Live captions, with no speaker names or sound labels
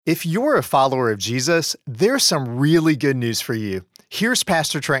If you're a follower of Jesus, there's some really good news for you. Here's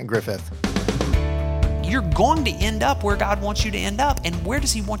Pastor Trent Griffith. You're going to end up where God wants you to end up. And where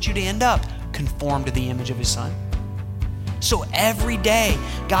does He want you to end up? Conform to the image of His Son. So every day,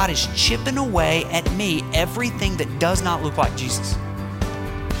 God is chipping away at me everything that does not look like Jesus.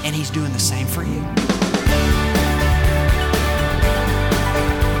 And He's doing the same for you.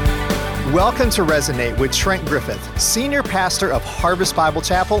 Welcome to Resonate with Trent Griffith, Senior Pastor of Harvest Bible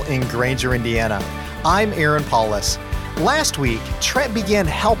Chapel in Granger, Indiana. I'm Aaron Paulus. Last week, Trent began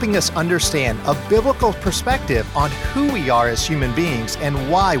helping us understand a biblical perspective on who we are as human beings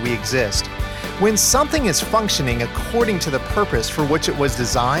and why we exist. When something is functioning according to the purpose for which it was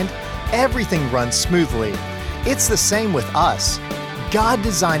designed, everything runs smoothly. It's the same with us. God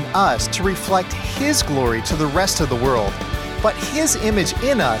designed us to reflect His glory to the rest of the world. But His image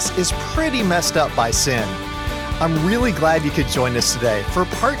in us is pretty messed up by sin. I'm really glad you could join us today for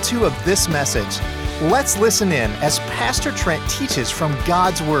part 2 of this message. Let's listen in as Pastor Trent teaches from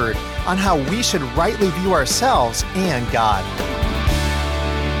God's Word on how we should rightly view ourselves and God.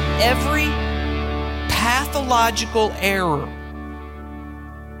 Every pathological error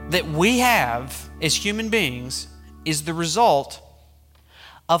that we have as human beings is the result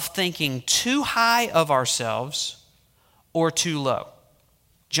of thinking too high of ourselves or too low.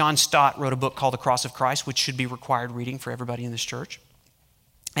 John Stott wrote a book called The Cross of Christ, which should be required reading for everybody in this church.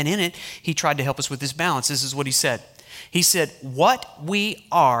 And in it, he tried to help us with this balance. This is what he said. He said, what we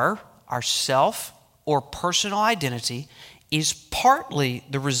are, our self or personal identity, is partly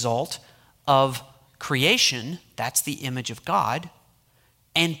the result of creation, that's the image of God,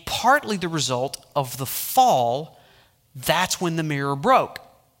 and partly the result of the fall, that's when the mirror broke.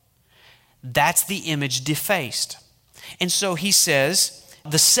 That's the image defaced. And so he says,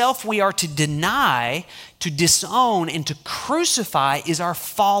 the self we are to deny, to disown, and to crucify is our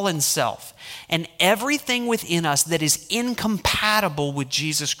fallen self and everything within us that is incompatible with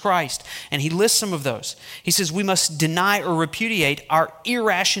Jesus Christ. And he lists some of those. He says we must deny or repudiate our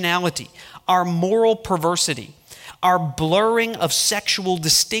irrationality, our moral perversity, our blurring of sexual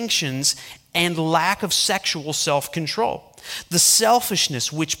distinctions, and lack of sexual self-control. The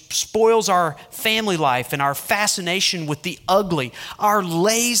selfishness which spoils our family life and our fascination with the ugly, our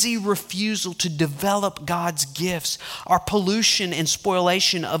lazy refusal to develop God's gifts, our pollution and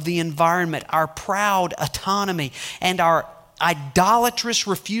spoliation of the environment, our proud autonomy, and our idolatrous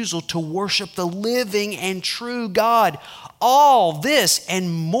refusal to worship the living and true God. All this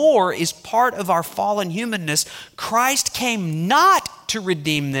and more is part of our fallen humanness. Christ came not to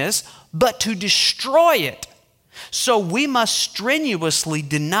redeem this, but to destroy it. So we must strenuously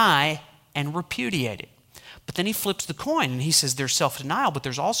deny and repudiate it. But then he flips the coin and he says there's self-denial, but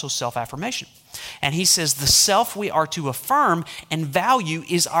there's also self-affirmation. And he says the self we are to affirm and value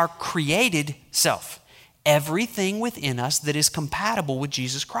is our created self. Everything within us that is compatible with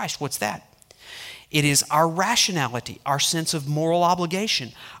Jesus Christ. What's that? It is our rationality, our sense of moral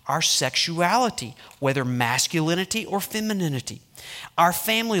obligation, our sexuality, whether masculinity or femininity, our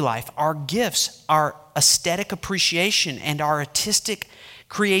family life, our gifts, our aesthetic appreciation, and our artistic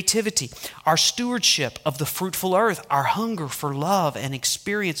creativity, our stewardship of the fruitful earth, our hunger for love and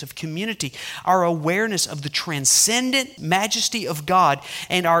experience of community, our awareness of the transcendent majesty of God,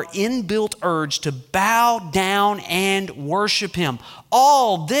 and our inbuilt urge to bow down and worship Him.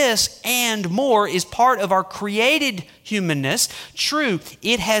 All this and more is part of our created humanness. True,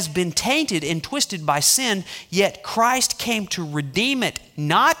 it has been tainted and twisted by sin, yet Christ came to redeem it,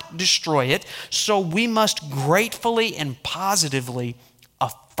 not destroy it, so we must gratefully and positively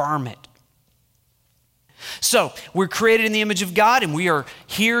affirm it. So, we're created in the image of God and we are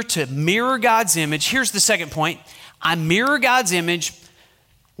here to mirror God's image. Here's the second point. I mirror God's image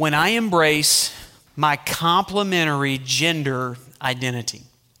when I embrace my complementary gender identity.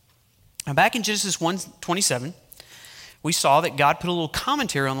 Now, back in Genesis 1:27, we saw that God put a little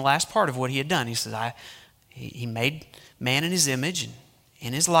commentary on the last part of what He had done. He says, He made man in His image and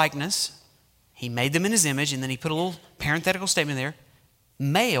in His likeness. He made them in His image, and then He put a little parenthetical statement there.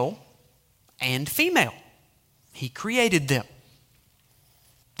 Male and female. He created them.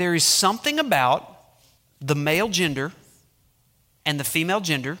 There is something about the male gender and the female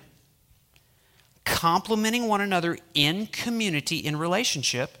gender complementing one another in community, in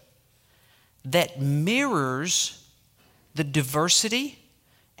relationship, that mirrors the diversity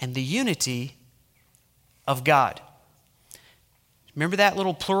and the unity of God. Remember that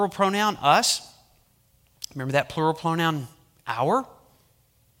little plural pronoun, us? Remember that plural pronoun, our?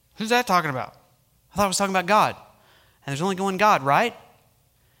 Who's that talking about? I thought it was talking about God. And there's only one God, right?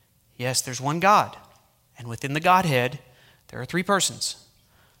 Yes, there's one God. And within the Godhead, there are three persons.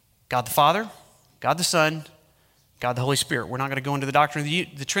 God the Father, God the Son, God the Holy Spirit. We're not going to go into the doctrine of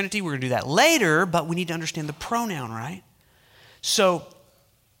the Trinity. We're going to do that later, but we need to understand the pronoun, right? So,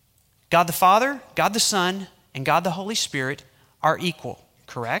 God the Father, God the Son, and God the Holy Spirit are equal,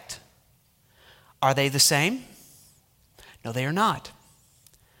 correct? Are they the same? No, they are not.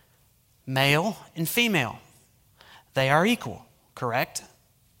 Male and female, they are equal, correct?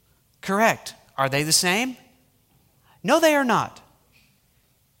 Correct. Are they the same? No, they are not.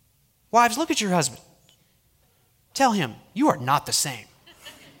 Wives, look at your husband. Tell him, you are not the same.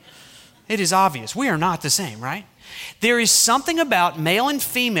 It is obvious. We are not the same, right? There is something about male and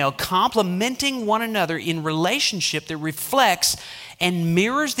female complementing one another in relationship that reflects and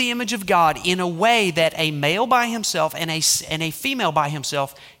mirrors the image of God in a way that a male by himself and a female by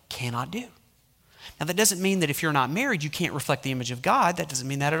himself cannot do. Now, that doesn't mean that if you're not married, you can't reflect the image of God. That doesn't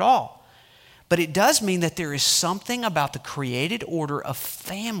mean that at all. But it does mean that there is something about the created order of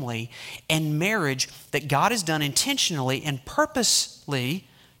family and marriage that God has done intentionally and purposely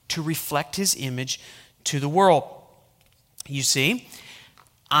to reflect his image to the world. You see,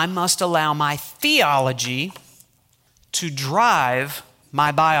 I must allow my theology to drive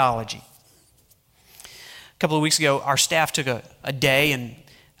my biology. A couple of weeks ago, our staff took a day and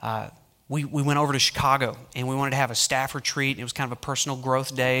we went over to Chicago and we wanted to have a staff retreat. It was kind of a personal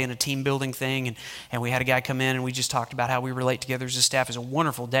growth day and a team building thing. And we had a guy come in and we just talked about how we relate together as a staff. It was a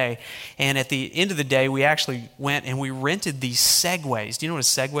wonderful day. And at the end of the day, we actually went and we rented these Segways. Do you know what a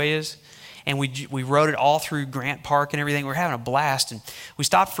Segway is? And we rode it all through Grant Park and everything. We were having a blast. And we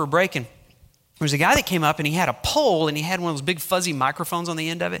stopped for a break and there was a guy that came up and he had a pole and he had one of those big fuzzy microphones on the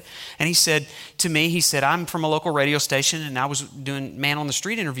end of it. And he said to me, I'm from a local radio station and I was doing man on the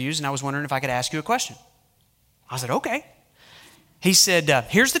street interviews and I was wondering if I could ask you a question. I said, okay. He said,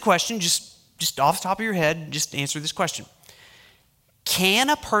 here's the question, just off the top of your head, just answer this question. Can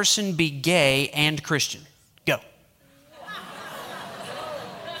a person be gay and Christian? Go.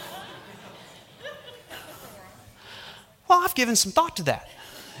 Well, I've given some thought to that.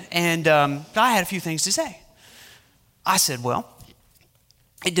 And I had a few things to say. I said, well,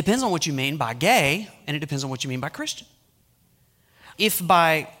 it depends on what you mean by gay, and it depends on what you mean by Christian. If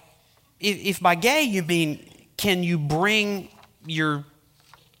by gay you mean, can you bring your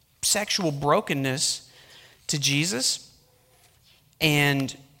sexual brokenness to Jesus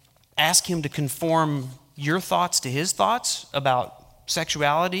and ask him to conform your thoughts to his thoughts about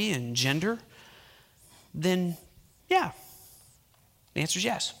sexuality and gender, then yeah, the answer is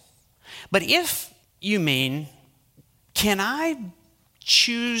yes. But if you mean, can I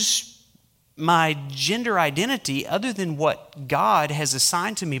choose my gender identity other than what God has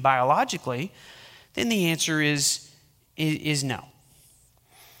assigned to me biologically, then the answer is no.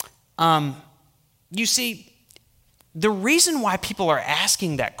 You see, the reason why people are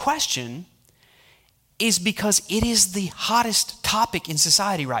asking that question is because it is the hottest topic in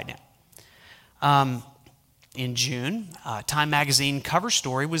society right now. In June, Time Magazine cover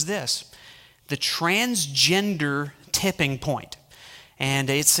story was this: the transgender tipping point. And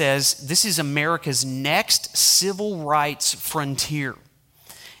it says, this is America's next civil rights frontier.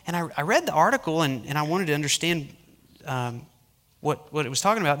 And I read the article and I wanted to understand what it was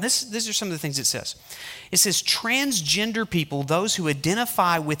talking about. These are some of the things it says. It says, transgender people, those who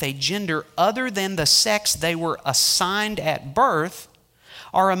identify with a gender other than the sex they were assigned at birth,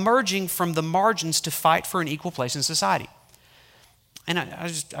 are emerging from the margins to fight for an equal place in society. And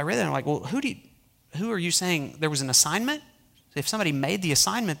I read that and I'm like, well, who are you saying there was an assignment? If somebody made the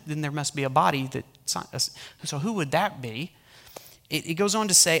assignment, then there must be a body that, so who would that be? It goes on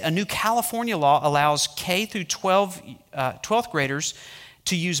to say, a new California law allows K through 12th graders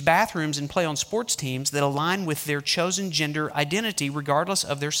to use bathrooms and play on sports teams that align with their chosen gender identity regardless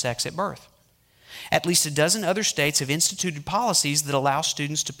of their sex at birth. At least a dozen other states have instituted policies that allow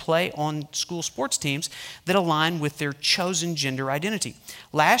students to play on school sports teams that align with their chosen gender identity.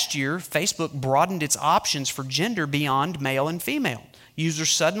 Last year, Facebook broadened its options for gender beyond male and female. Users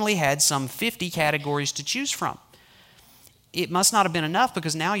suddenly had some 50 categories to choose from. It must not have been enough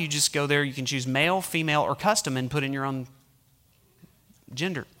because now you just go there, you can choose male, female, or custom and put in your own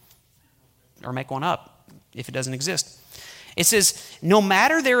gender or make one up if it doesn't exist. It says, no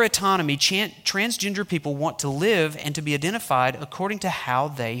matter their autonomy, transgender people want to live and to be identified according to how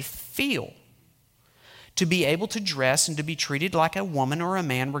they feel. to be able to dress and to be treated like a woman or a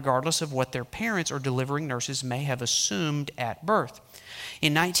man regardless of what their parents or delivering nurses may have assumed at birth.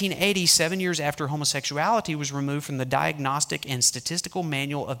 In 1980, 7 years after homosexuality was removed from the Diagnostic and Statistical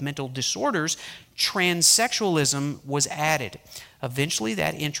Manual of Mental Disorders, transsexualism was added. Eventually,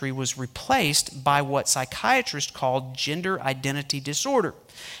 that entry was replaced by what psychiatrists called gender identity disorder.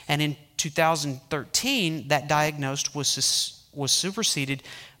 And in 2013, that diagnosis was superseded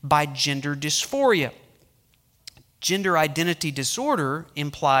by gender dysphoria. Gender identity disorder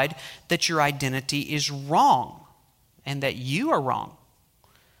implied that your identity is wrong and that you are wrong,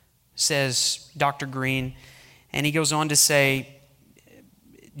 says Dr. Green. And he goes on to say,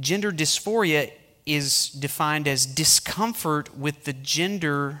 gender dysphoria is defined as discomfort with the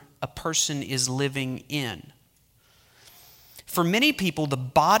gender a person is living in. For many people, the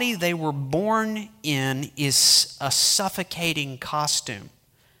body they were born in is a suffocating costume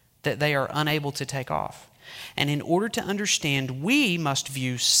that they are unable to take off. And in order to understand, we must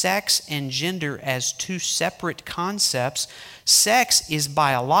view sex and gender as two separate concepts. Sex is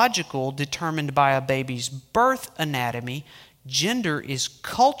biological, determined by a baby's birth anatomy. Gender is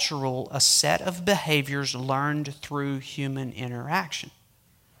cultural, a set of behaviors learned through human interaction.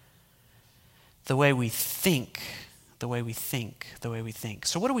 The way we think, the way we think, the way we think.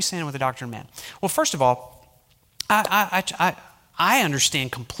 So what are we saying with the doctrine of man? Well, first of all, I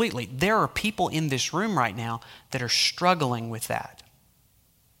understand completely. There are people in this room right now that are struggling with that.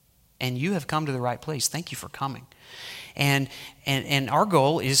 And you have come to the right place. Thank you for coming. And our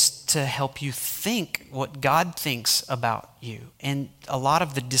goal is to help you think what God thinks about you. And a lot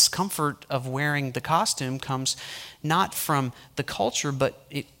of the discomfort of wearing the costume comes not from the culture, but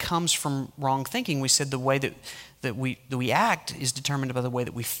it comes from wrong thinking. We said the way that we act is determined by the way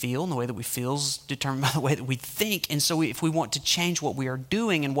that we feel, and the way that we feel is determined by the way that we think. And so if we want to change what we are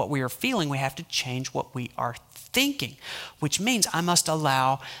doing and what we are feeling, we have to change what we are thinking, which means I must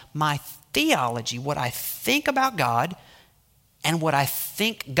allow my theology, what I think about God and what I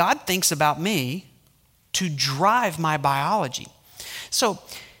think God thinks about me, to drive my biology. So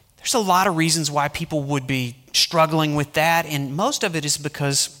there's a lot of reasons why people would be struggling with that, and most of it is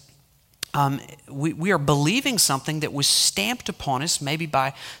because we are believing something that was stamped upon us, maybe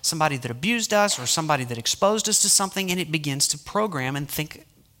by somebody that abused us or somebody that exposed us to something, and it begins to program and think.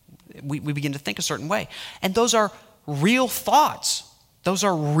 We begin to think a certain way. And those are real thoughts. Those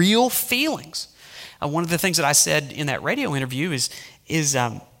are real feelings. One of the things that I said in that radio interview is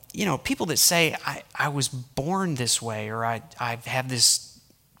people that say, I was born this way, or I have this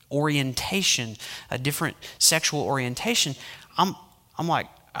orientation, a different sexual orientation. I'm like,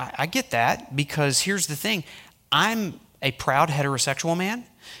 I get that, because here's the thing. I'm a proud heterosexual man,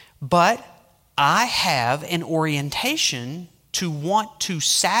 but I have an orientation to want to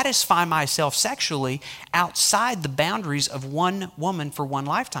satisfy myself sexually outside the boundaries of one woman for one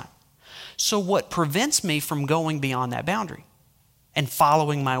lifetime. So what prevents me from going beyond that boundary and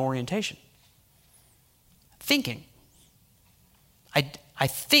following my orientation? Thinking. I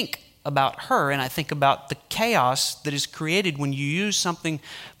think about her, and I think about the chaos that is created when you use something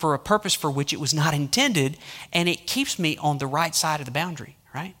for a purpose for which it was not intended, and it keeps me on the right side of the boundary,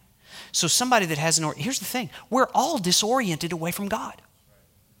 right? So somebody that has here's the thing, we're all disoriented away from God.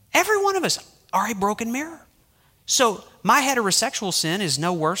 Every one of us are a broken mirror. So my heterosexual sin is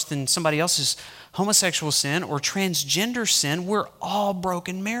no worse than somebody else's homosexual sin or transgender sin. We're all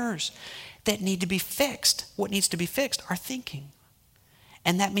broken mirrors that need to be fixed. What needs to be fixed? Our thinking.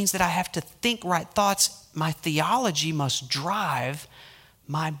 And that means that I have to think right thoughts. My theology must drive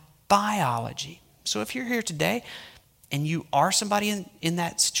my biology. So if you're here today and you are somebody in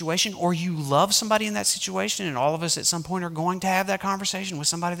that situation, or you love somebody in that situation, and all of us at some point are going to have that conversation with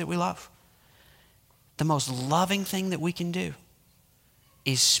somebody that we love, the most loving thing that we can do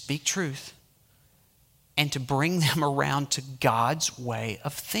is speak truth and to bring them around to God's way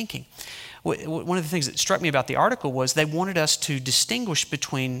of thinking. One of the things that struck me about the article was they wanted us to distinguish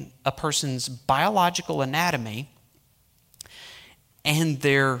between a person's biological anatomy and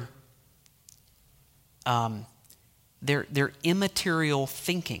their immaterial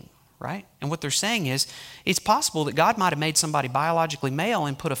thinking, right? And what they're saying is, it's possible that God might have made somebody biologically male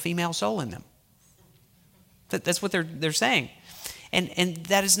and put a female soul in them. That's what they're saying. And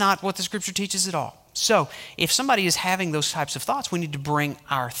that is not what the Scripture teaches at all. So if somebody is having those types of thoughts, we need to bring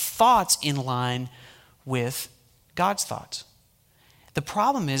our thoughts in line with God's thoughts. The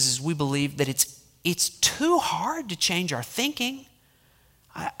problem is we believe that it's too hard to change our thinking.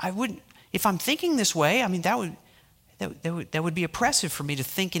 I wouldn't, if I'm thinking this way, I mean, that would be oppressive for me to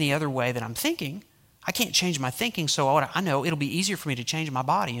think any other way that I'm thinking. I can't change my thinking, so I know it'll be easier for me to change my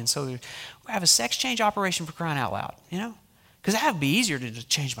body. And so we have a sex change operation for crying out loud, Because that would be easier to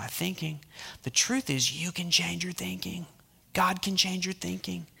change my thinking. The truth is you can change your thinking. God can change your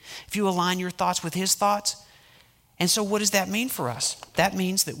thinking. If you align your thoughts with his thoughts. And so what does that mean for us? That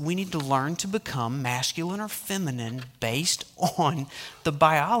means that we need to learn to become masculine or feminine based on the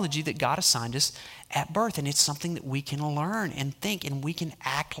biology that God assigned us at birth. And it's something that we can learn and think, and we can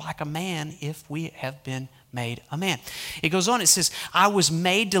act like a man if we have been made a man. It goes on, it says, I was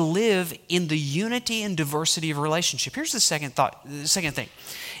made to live in the unity and diversity of relationship. Here's the second thing,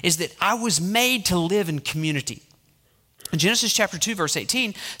 is that I was made to live in community. Genesis chapter 2, verse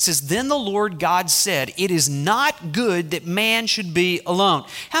 18 says, Then the Lord God said, It is not good that man should be alone.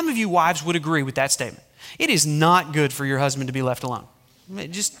 How many of you wives would agree with that statement? It is not good for your husband to be left alone.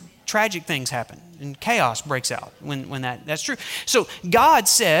 Just tragic things happen and chaos breaks out when that's true. So God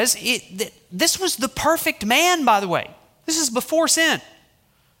says that this was the perfect man, by the way. This is before sin.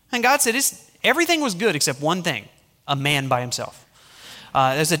 And God said everything was good except one thing, a man by himself.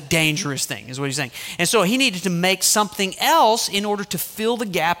 That's a dangerous thing, is what he's saying. And so he needed to make something else in order to fill the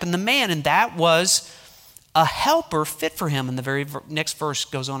gap in the man, and that was a helper fit for him. And the very next verse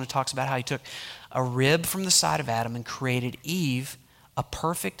goes on and talks about how he took a rib from the side of Adam and created Eve, a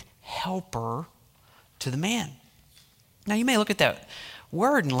perfect helper to the man. Now you may look at that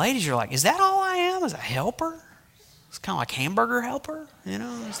word, and ladies, you're like, is that all I am? Is a helper? It's kind of like hamburger helper,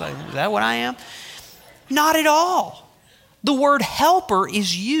 It's like, is that what I am? Not at all. The word helper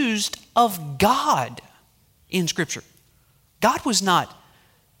is used of God in Scripture. God was not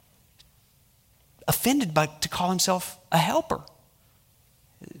offended to call himself a helper.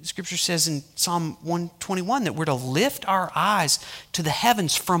 Scripture says in Psalm 121 that we're to lift our eyes to the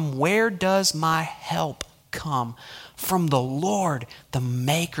heavens. From where does my help come? From the Lord, the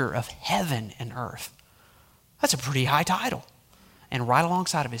maker of heaven and earth. That's a pretty high title. And right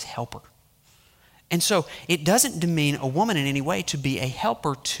alongside of his helper. And so it doesn't demean a woman in any way to be a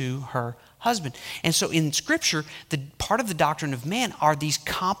helper to her husband. And so in Scripture, the part of the doctrine of man are these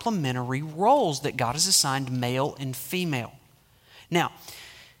complementary roles that God has assigned male and female. Now,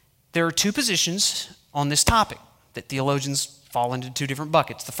 there are two positions on this topic that theologians fall into two different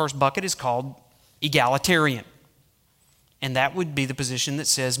buckets. The first bucket is called egalitarian. And that would be the position that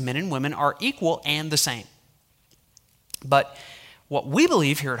says men and women are equal and the same. But what we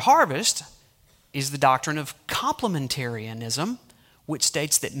believe here at Harvest is the doctrine of complementarianism, which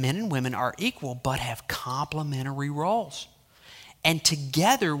states that men and women are equal but have complementary roles. And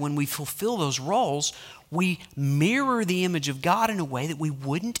together, when we fulfill those roles, we mirror the image of God in a way that we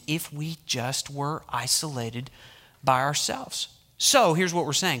wouldn't if we just were isolated by ourselves. So here's what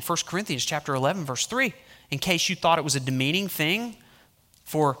we're saying. 1 Corinthians chapter 11, verse 3. In case you thought it was a demeaning thing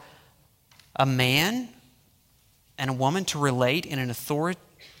for a man and a woman to relate in an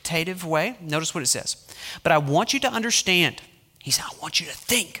authoritative way, notice what it says. But I want you to understand. He said, I want you to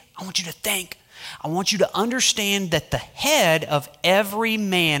think. I want you to think. I want you to understand that the head of every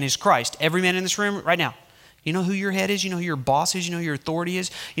man is Christ. Every man in this room right now. You know who your head is? You know who your boss is? You know who your authority is?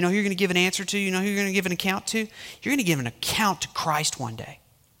 You know who you're going to give an answer to? You know who you're going to give an account to? You're going to give an account to Christ one day.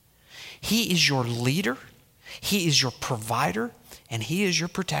 He is your leader. He is your provider. And he is your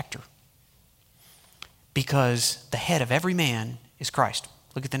protector. Because the head of every man is Christ.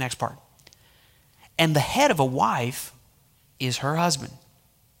 Look at the next part. And the head of a wife is her husband.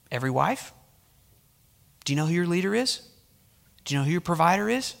 Every wife? Do you know who your leader is? Do you know who your provider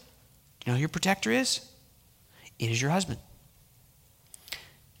is? Do you know who your protector is? It is your husband.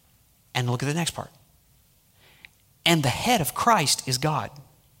 And look at the next part. And the head of Christ is God.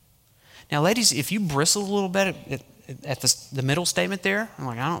 Now, ladies, if you bristle a little bit at the middle statement there, I'm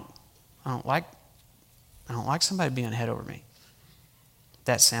like, I don't like somebody being head over me.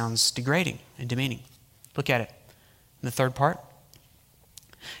 That sounds degrading and demeaning. Look at it. In the third part.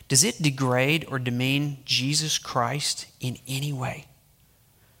 Does it degrade or demean Jesus Christ in any way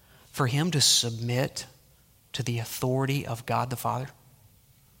for him to submit to the authority of God the Father?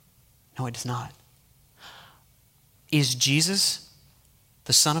 No, it does not. Is Jesus,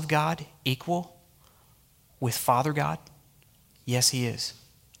 the Son of God, equal with Father God? Yes, he is.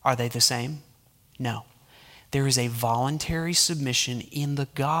 Are they the same? No. There is a voluntary submission in the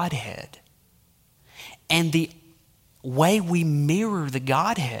Godhead. And the way we mirror the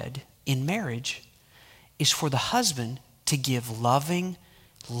Godhead in marriage is for the husband to give loving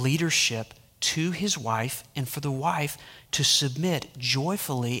leadership to his wife and for the wife to submit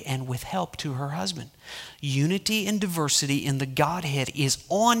joyfully and with help to her husband. Unity and diversity in the Godhead is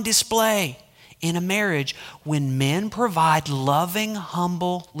on display in a marriage when men provide loving,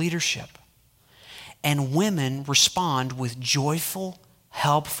 humble leadership. and women respond with joyful,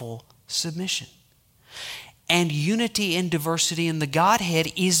 helpful submission. And unity and diversity in the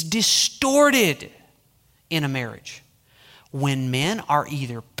Godhead is distorted in a marriage when men are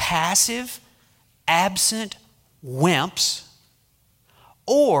either passive, absent wimps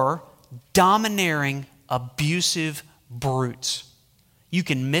or domineering, abusive brutes. You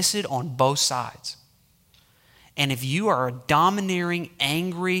can miss it on both sides. And if you are a domineering,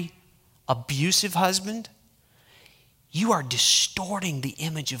 angry, abusive husband, you are distorting the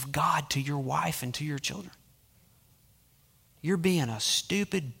image of God to your wife and to your children. You're being a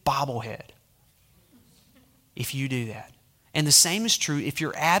stupid bobblehead if you do that. And the same is true if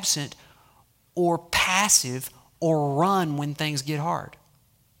you're absent or passive or run when things get hard.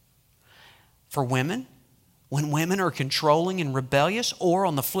 For women, when women are controlling and rebellious, or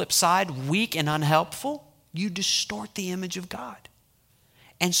on the flip side, weak and unhelpful, you distort the image of God.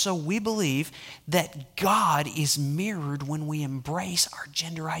 And so we believe that God is mirrored when we embrace our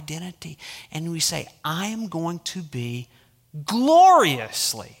gender identity and we say, I am going to be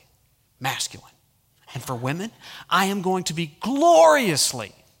gloriously masculine. And for women, I am going to be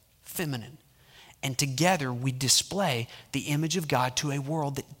gloriously feminine. And together we display the image of God to a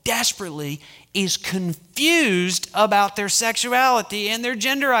world that desperately is confused about their sexuality and their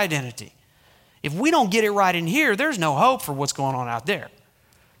gender identity. If we don't get it right in here, there's no hope for what's going on out there.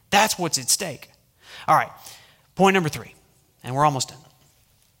 That's what's at stake. All right, point number 3, and we're almost done.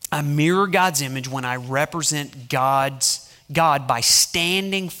 I mirror God's image when I represent God by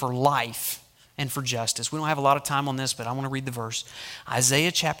standing for life and for justice. We don't have a lot of time on this, but I want to read the verse.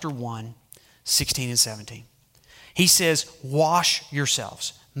 Isaiah chapter 1, 16 and 17. He says, wash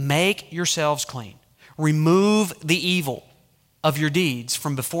yourselves, make yourselves clean, remove the evil of your deeds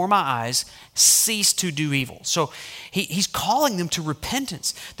from before my eyes, cease to do evil. So he's calling them to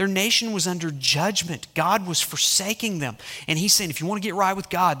repentance. Their nation was under judgment. God was forsaking them. And he's saying, if you want to get right with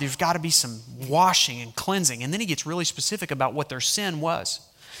God, there's got to be some washing and cleansing. And then he gets really specific about what their sin was.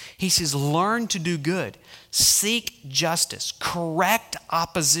 He says, learn to do good, seek justice, correct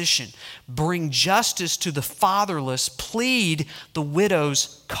opposition, bring justice to the fatherless, plead the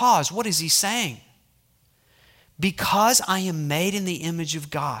widow's cause. What is he saying? Because I am made in the image of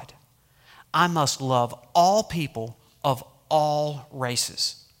God, I must love all people of all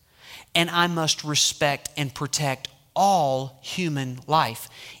races. And I must respect and protect all human life,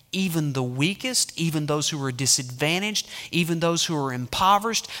 even the weakest, even those who are disadvantaged, even those who are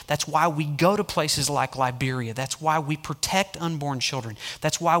impoverished. That's why we go to places like Liberia. That's why we protect unborn children.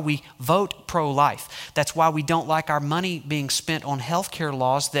 That's why we vote pro-life. That's why we don't like our money being spent on healthcare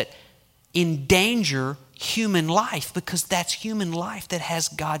laws that endanger human life, because that's human life that has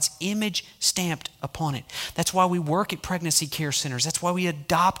God's image stamped upon it. That's why we work at pregnancy care centers. That's why we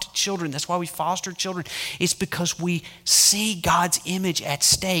adopt children. That's why we foster children. It's because we see God's image at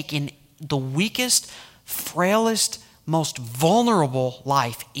stake in the weakest, frailest, most vulnerable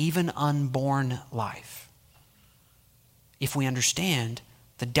life, even unborn life, if we understand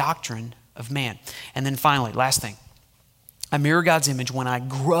the doctrine of man. And then finally, last thing, I mirror God's image when I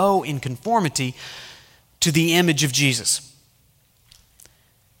grow in conformity to the image of Jesus.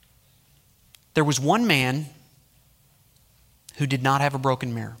 There was one man who did not have a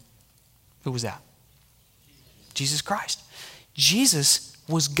broken mirror. Who was that? Jesus Christ. Jesus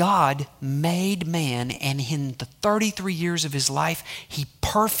was God made man, and in the 33 years of his life, he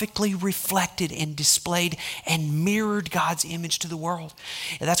perfectly reflected and displayed and mirrored God's image to the world.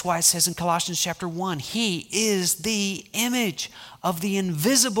 And that's why it says in Colossians chapter 1, he is the image of the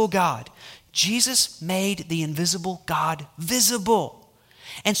invisible God. Jesus made the invisible God visible.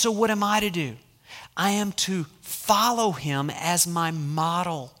 And so what am I to do? I am to follow him as my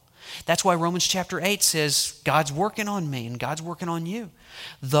model. That's why Romans chapter 8 says, God's working on me and God's working on you.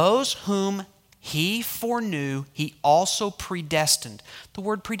 Those whom he foreknew, he also predestined. The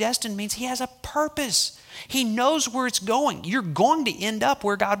word predestined means he has a purpose. He knows where it's going. You're going to end up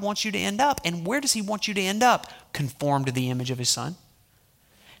where God wants you to end up. And where does he want you to end up? Conform to the image of his son.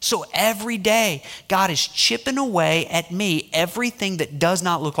 So every day, God is chipping away at me everything that does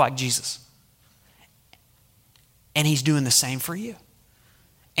not look like Jesus. And he's doing the same for you.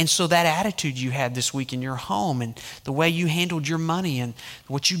 And so that attitude you had this week in your home and the way you handled your money and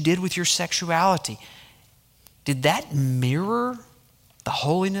what you did with your sexuality, did that mirror the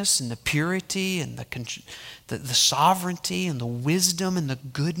holiness and the purity and the sovereignty and the wisdom and the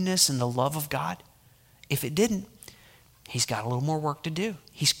goodness and the love of God? If it didn't, he's got a little more work to do.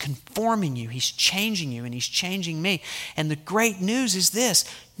 He's conforming you, he's changing you, and he's changing me. And the great news is this: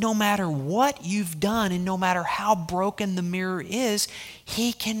 no matter what you've done and no matter how broken the mirror is,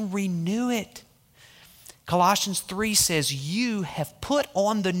 he can renew it. Colossians 3 says, you have put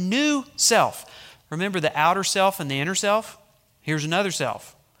on the new self. Remember the outer self and the inner self? Here's another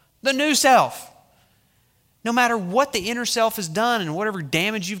self. The new self. No matter what the inner self has done and whatever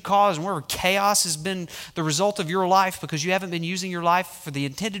damage you've caused and whatever chaos has been the result of your life because you haven't been using your life for the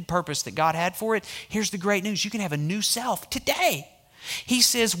intended purpose that God had for it, here's the great news. You can have a new self today. He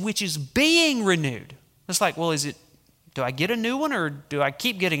says, which is being renewed. It's like, well, do I get a new one or do I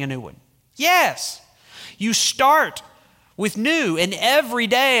keep getting a new one? Yes. You start with new, and every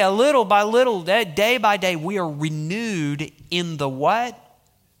day, a little by little, day by day, we are renewed in the what?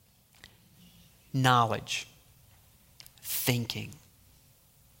 Knowledge. Thinking.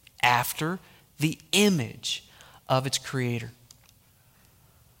 After the image of its creator.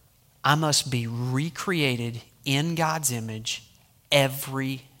 I must be recreated in God's image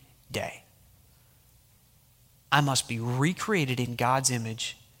every day. I must be recreated in God's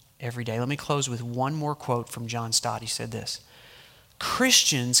image every day. Let me close with one more quote from John Stott. He said this: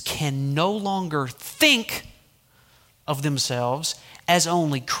 Christians can no longer think of themselves as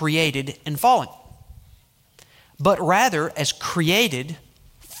only created and fallen, but rather as created,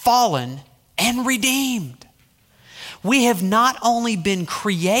 fallen, and redeemed. We have not only been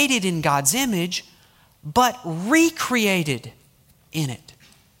created in God's image, but recreated in it.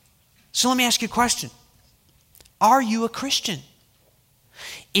 So let me ask you a question. Are you a Christian?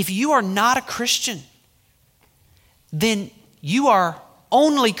 If you are not a Christian, then you are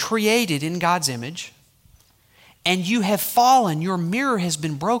only created in God's image, and you have fallen, your mirror has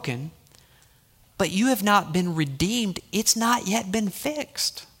been broken, but you have not been redeemed. It's not yet been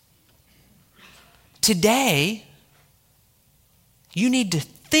fixed. Today, you need to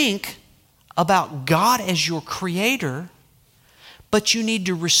think about God as your creator, but you need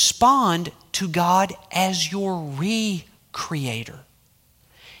to respond to God as your recreator.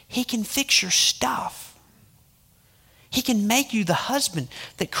 He can fix your stuff. He can make you the husband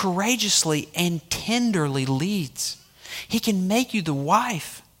that courageously and tenderly leads. He can make you the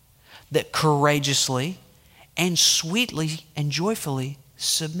wife that courageously and sweetly and joyfully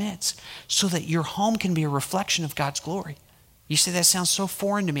submits, so that your home can be a reflection of God's glory. You say, that sounds so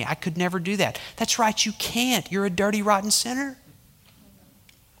foreign to me. I could never do that. That's right, you can't. You're a dirty, rotten sinner.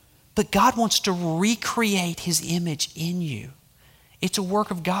 But God wants to recreate His image in you. It's a work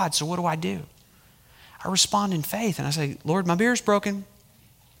of God, so what do? I respond in faith and I say, Lord, my mirror's broken.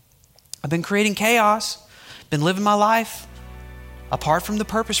 I've been creating chaos, been living my life apart from the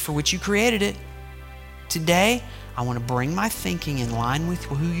purpose for which you created it. Today, I want to bring my thinking in line with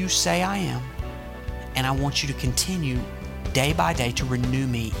who you say I am, and I want you to continue day by day to renew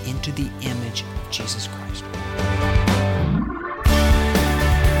me into the image of Jesus Christ.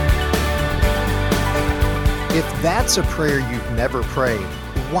 If that's a prayer you've never prayed,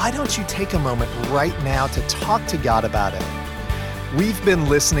 why don't you take a moment right now to talk to God about it? We've been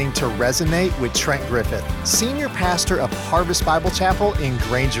listening to Resonate with Trent Griffith, Senior Pastor of Harvest Bible Chapel in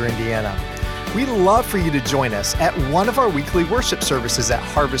Granger, Indiana. We'd love for you to join us at one of our weekly worship services at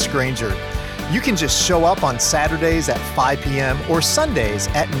Harvest Granger. You can just show up on Saturdays at 5 p.m. or Sundays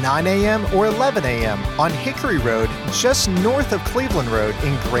at 9 a.m. or 11 a.m. on Hickory Road, just north of Cleveland Road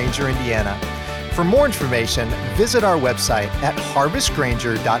in Granger, Indiana. For more information, visit our website at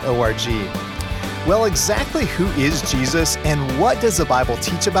harvestgranger.org. Well, exactly who is Jesus and what does the Bible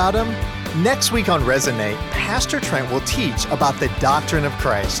teach about Him? Next week on Resonate, Pastor Trent will teach about the doctrine of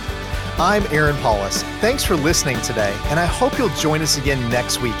Christ. I'm Aaron Paulus. Thanks for listening today, and I hope you'll join us again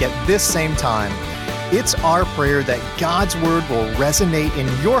next week at this same time. It's our prayer that God's Word will resonate in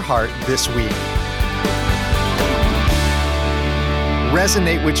your heart this week.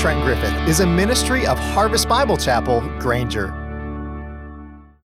 Resonate with Trent Griffith is a ministry of Harvest Bible Chapel, Granger.